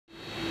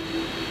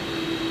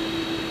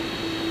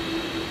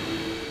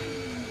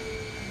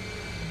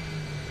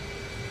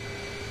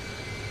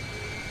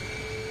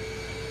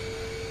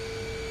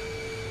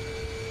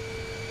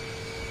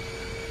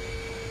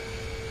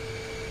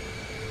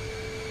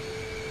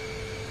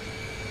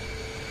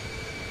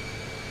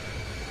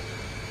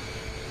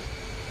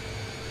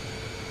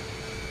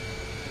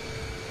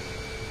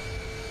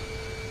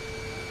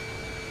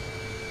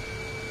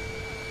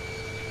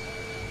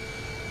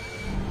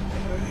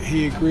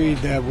he agreed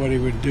that what he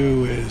would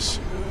do is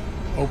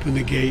open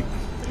the gate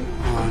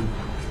on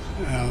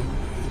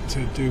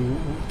to do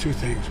two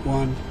things.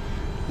 One,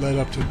 let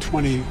up to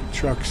 20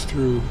 trucks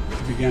through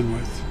to begin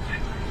with.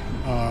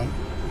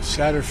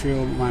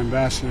 Satterfield, my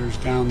ambassador, is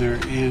down there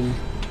in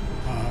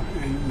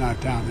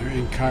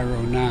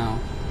Cairo now.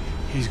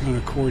 He's going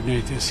to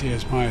coordinate this. He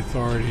has my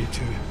authority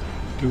to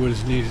do what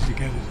is needed to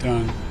get it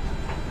done.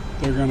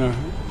 They're going to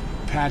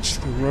patch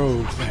the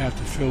roads. They have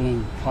to fill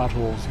in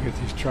potholes to get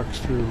these trucks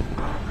through,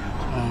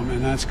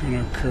 and that's going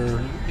to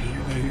occur.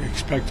 They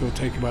expect it'll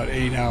take about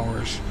 8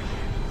 hours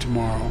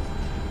tomorrow.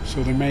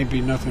 So there may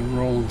be nothing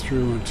rolling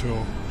through until,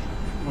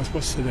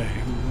 what's today?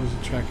 I'm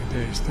losing track of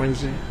days.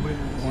 Thursday?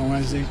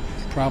 Wednesday?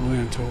 Probably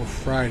until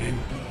Friday.